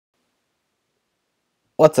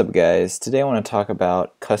What's up, guys? Today I want to talk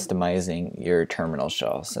about customizing your terminal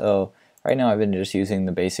shell. So right now I've been just using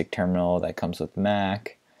the basic terminal that comes with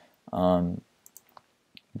Mac, but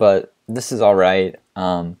this is alright.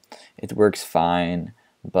 It works fine,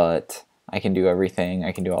 but I can do everything.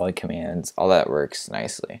 I can do all the commands. All that works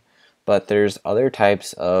nicely. But there's other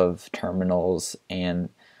types of terminals and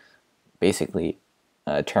basically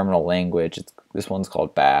terminal language. This one's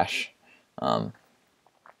called Bash,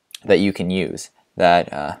 that you can use.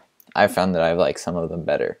 That I've found that I like some of them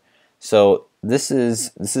better. So this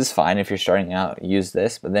is fine if you're starting out. Use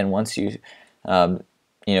this, but then once you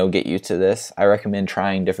get used to this, I recommend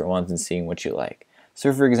trying different ones and seeing what you like.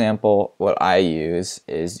 So for example, what I use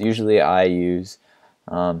is usually I use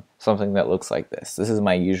something that looks like this. This is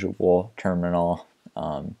my usual terminal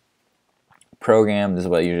program. This is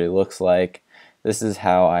what it usually looks like. This is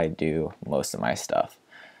how I do most of my stuff.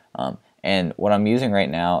 And what I'm using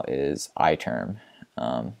right now is iTerm.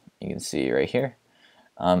 You can see right here.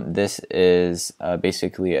 This is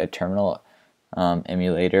basically a terminal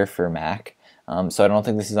emulator for Mac. So I don't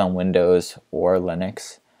think this is on Windows or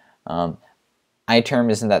Linux.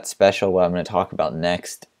 iTerm isn't that special. What I'm going to talk about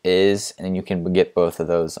next is, and you can get both of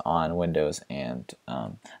those on Windows and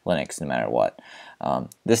Linux no matter what.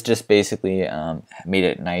 This just basically made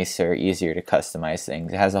it nicer, easier to customize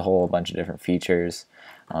things. It has a whole bunch of different features.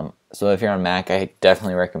 So if you're on Mac, I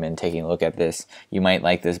definitely recommend taking a look at this. You might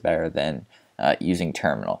like this better than using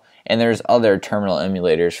Terminal. And there's other terminal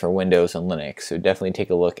emulators for Windows and Linux, so definitely take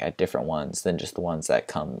a look at different ones than just the ones that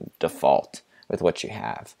come default with what you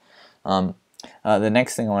have. The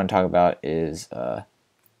next thing I want to talk about is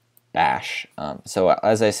Bash. So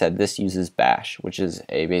as I said, this uses Bash, which is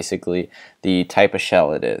basically the type of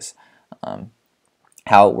shell it is.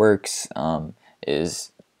 How it works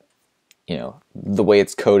is, the way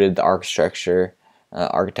it's coded, the architecture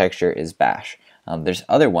is Bash. There's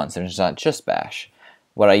other ones. There's not just Bash.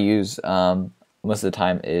 What I use most of the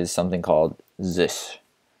time is something called Zish.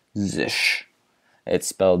 Zish. It's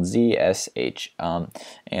spelled Z-S-H.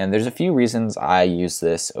 And there's a few reasons I use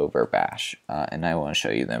this over Bash, and I want to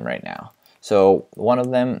show you them right now. So one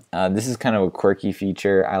of them, this is kind of a quirky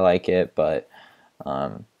feature. I like it, but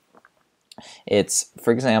it's,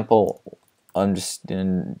 for example, I'm just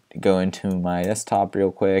going to go into my desktop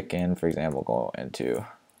real quick and, for example, go into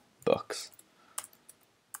books.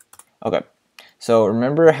 Okay, so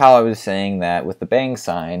remember how I was saying that with the bang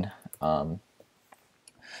sign, and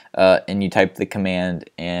you type the command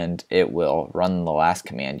and it will run the last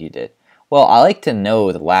command you did. Well, I like to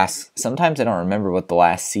know the last, sometimes I don't remember what the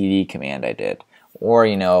last CD command I did. Or,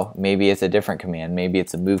 maybe it's a different command. Maybe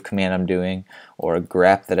it's a move command I'm doing, or a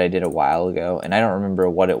grep that I did a while ago, and I don't remember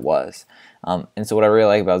what it was. And so what I really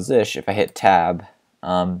like about Zish, if I hit tab,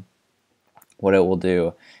 what it will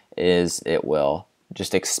do is it will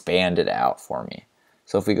just expand it out for me.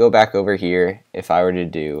 So if we go back over here, if I were to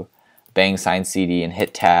do bang sign CD and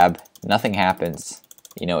hit tab, nothing happens.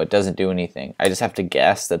 It doesn't do anything. I just have to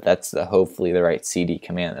guess that that's hopefully the right CD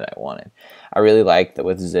command that I wanted. I really like that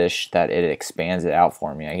with Zish that it expands it out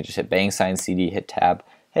for me. I can just hit bang sign CD, hit tab.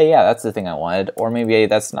 Hey, yeah, that's the thing I wanted. Or maybe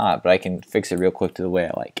that's not, but I can fix it real quick to the way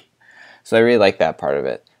I like it. So I really like that part of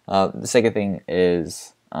it. The second thing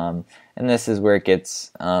is, and this is where it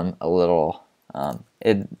gets a little,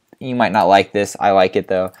 you might not like this, I like it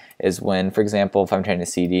though, is when, for example, if I'm trying to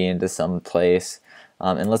CD into some place,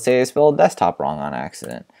 and let's say I spelled desktop wrong on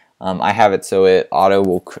accident. I have it so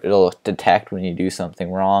it'll detect when you do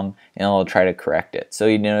something wrong, and it'll try to correct it. So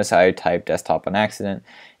you notice how I typed desktop on accident,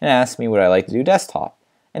 and it asks me would I like to do desktop.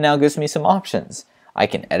 And now it gives me some options. I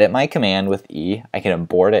can edit my command with E, I can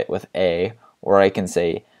abort it with A, or I can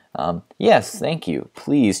say, yes, thank you,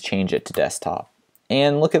 please change it to desktop.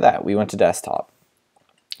 And look at that, we went to desktop.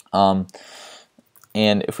 And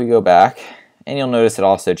if we go back, and you'll notice it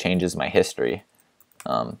also changes my history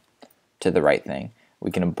to the right thing.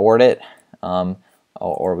 We can abort it,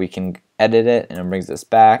 or we can edit it, and it brings us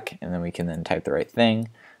back, and then we can then type the right thing.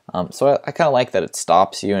 So I kind of like that it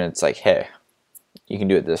stops you, and it's like, hey, you can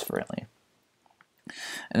do it differently.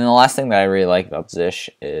 And then the last thing that I really like about Zish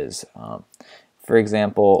is, for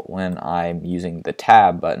example, when I'm using the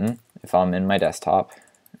tab button, if I'm in my desktop,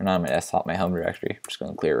 or not my desktop, my home directory, I'm just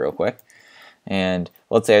going to clear real quick, and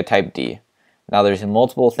let's say I type D. Now there's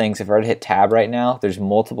multiple things, if I were to hit tab right now, there's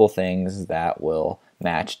multiple things that will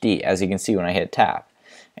match D, as you can see when I hit tab.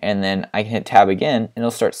 And then I can hit tab again, and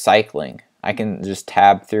it'll start cycling. I can just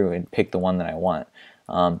tab through and pick the one that I want.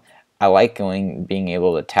 I like being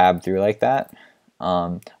able to tab through like that.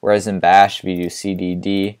 Whereas in Bash, if you do CD,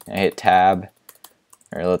 D, and I hit tab,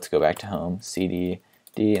 or let's go back to home, CD,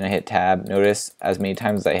 D and I hit tab, notice as many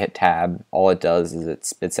times as I hit tab, all it does is it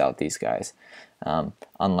spits out these guys.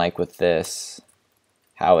 Unlike with this,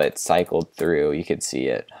 how it cycled through, you could see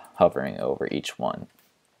it hovering over each one.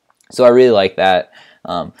 So I really like that,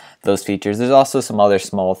 those features. There's also some other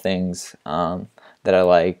small things that I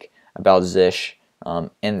like about Zish,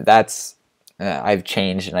 and that's I've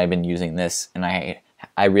changed and I've been using this, and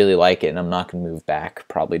I really like it, and I'm not going to move back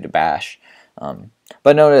probably to Bash.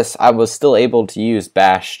 But notice I was still able to use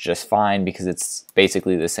Bash just fine because it's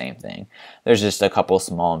basically the same thing. There's just a couple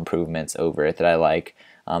small improvements over it that I like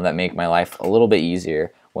that make my life a little bit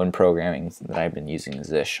easier when programming that I've been using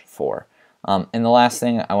Zish for. And the last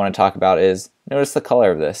thing I want to talk about is notice the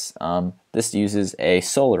color of this. This uses a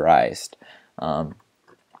solarized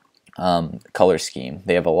color scheme.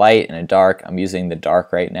 They have a light and a dark. I'm using the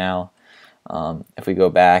dark right now. If we go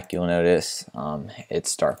back, you'll notice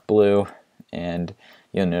it's dark blue, and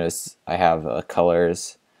you'll notice I have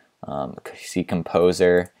colors. You see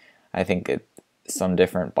Composer. I think some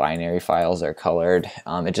different binary files are colored.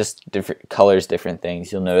 It just colors different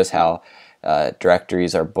things. You'll notice how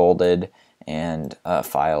directories are bolded and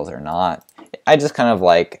files are not. I just kind of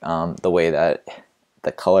like the way that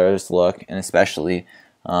the colors look, and especially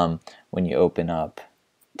when you open up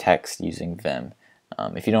text using Vim.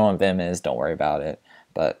 If you don't know what Vim is, don't worry about it,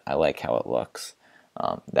 but I like how it looks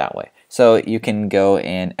that way. So you can go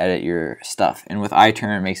and edit your stuff, and with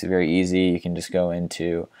iTerm it makes it very easy. You can just go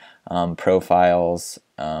into profiles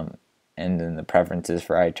and then the preferences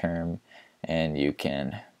for iTerm, and you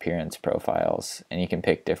can appearance profiles, and you can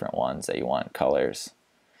pick different ones that you want colors.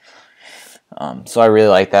 So I really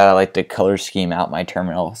like that. I like to color scheme out my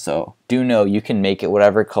terminal. So do know you can make it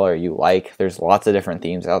whatever color you like. There's lots of different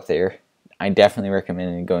themes out there. I definitely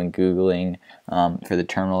recommend going Googling for the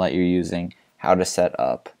terminal that you're using how to set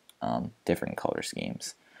up different color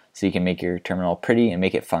schemes, so you can make your terminal pretty and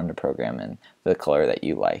make it fun to program in the color that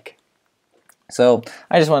you like. So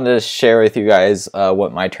I just wanted to share with you guys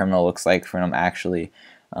what my terminal looks like when I'm actually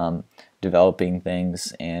developing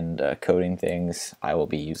things and coding things. I will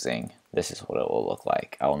be using, this is what it will look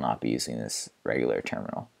like. I will not be using this regular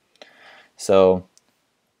terminal. So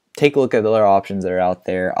take a look at the other options that are out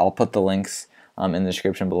there. I'll put the links in the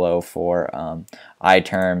description below for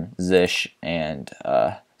iTerm, Zish, and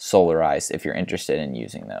Solarize if you're interested in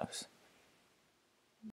using those.